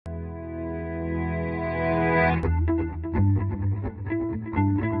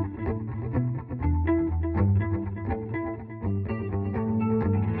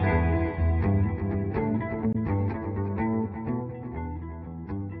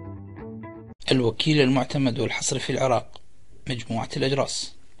الوكيل المعتمد والحصري في العراق، مجموعة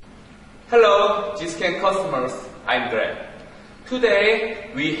الاجراس. Hello, GScan customers. I'm Greg. Today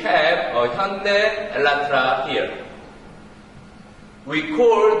we have a Hyundai Elantra here. We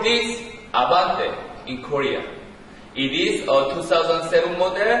call this Avante in Korea. It is a 2007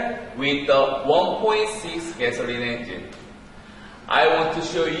 model with a 1.6 gasoline engine. I want to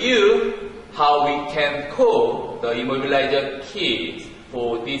show you how we can code the immobilizer keys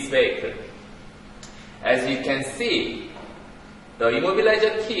for this vehicle. As you can see, the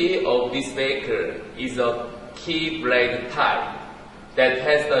immobilizer key of this vehicle is a key blade type that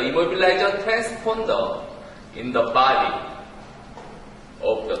has the immobilizer transponder in the body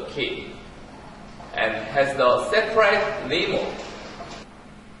of the key and has the separate remote.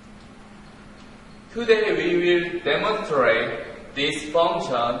 Today we will demonstrate this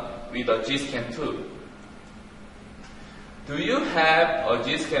function with a GScan 2. Do you have a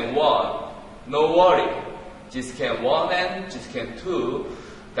GScan 1? No worry. GScan 1 and GScan 2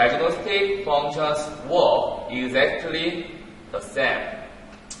 diagnostic functions work exactly the same.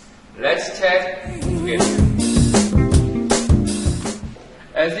 Let's check together.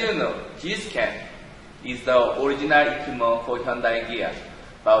 As you know, GScan is the original equipment for Hyundai Kia,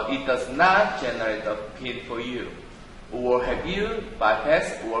 but it does not generate the PIN for you, or have you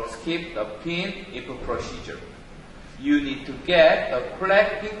bypassed or skipped the PIN input procedure. You need to get the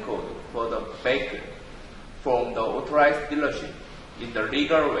correct PIN code for the vehicle from the authorized dealership in the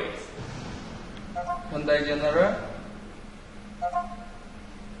legal ways. Hyundai General,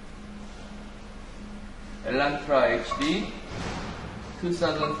 Elantra HD,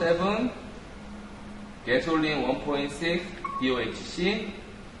 2007, gasoline 1.6 DOHC,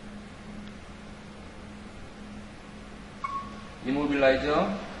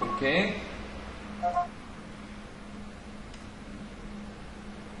 immobilizer, okay.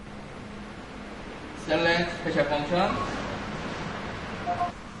 Select special function,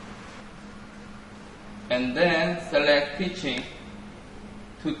 and then select pitching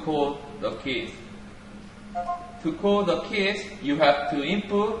to code the keys. To code the keys, you have to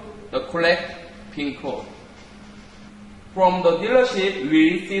input the correct PIN code. From the dealership,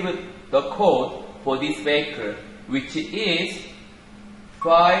 we received the code for this vehicle, which is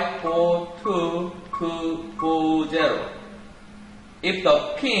 542240. If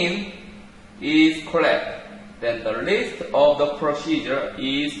the PIN is correct, then the list of the procedure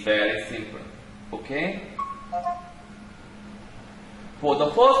is very simple. Okay? For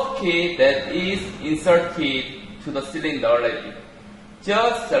the first key that is inserted to the cylinder already,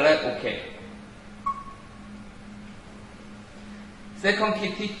 just select OK. Second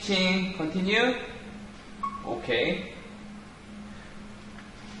key teaching, continue. OK.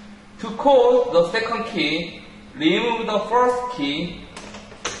 To code the second key, remove the first key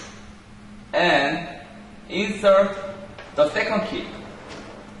and insert the second key.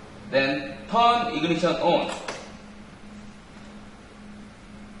 Then turn ignition on.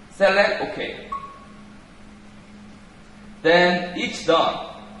 Select OK. Then it's done.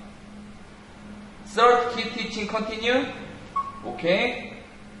 Third key teaching, continue. OK.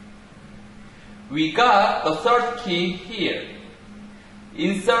 We got the third key here.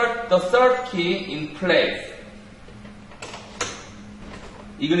 Insert the third key in place.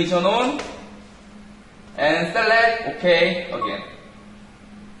 Ignition on. And select OK again.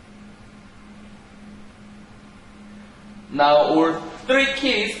 Now all three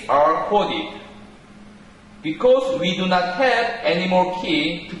keys are coded. Because we do not have any more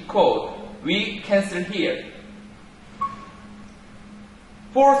key to code, we cancel here.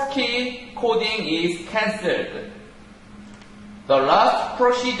 Fourth key coding is cancelled. The last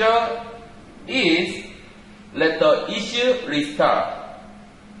procedure is let the issue restart.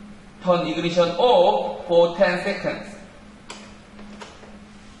 Turn ignition off for 10 seconds.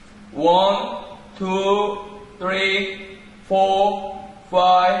 1, 2, 3, 4,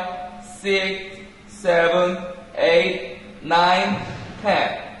 5, 6, 7, 8, 9,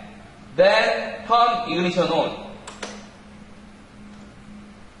 10. Then turn ignition on.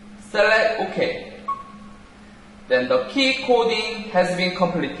 Select OK. Then the key coding has been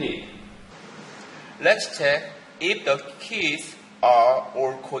completed. Let's check if the keys are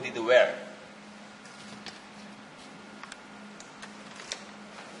all coded well.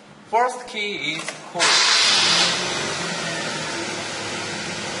 First key is coded.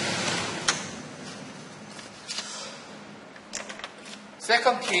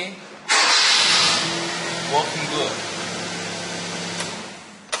 Second key, working good.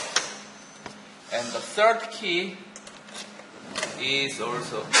 And the third key is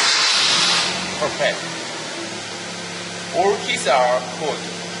also perfect. All keys are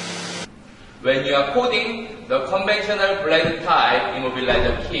coded. when you are coding the conventional blade type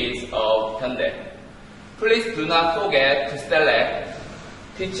immobilizer keys of Hyundai. Please do not forget to select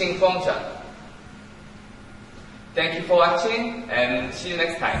teaching function. Thank you for watching and see you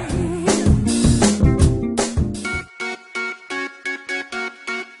next time.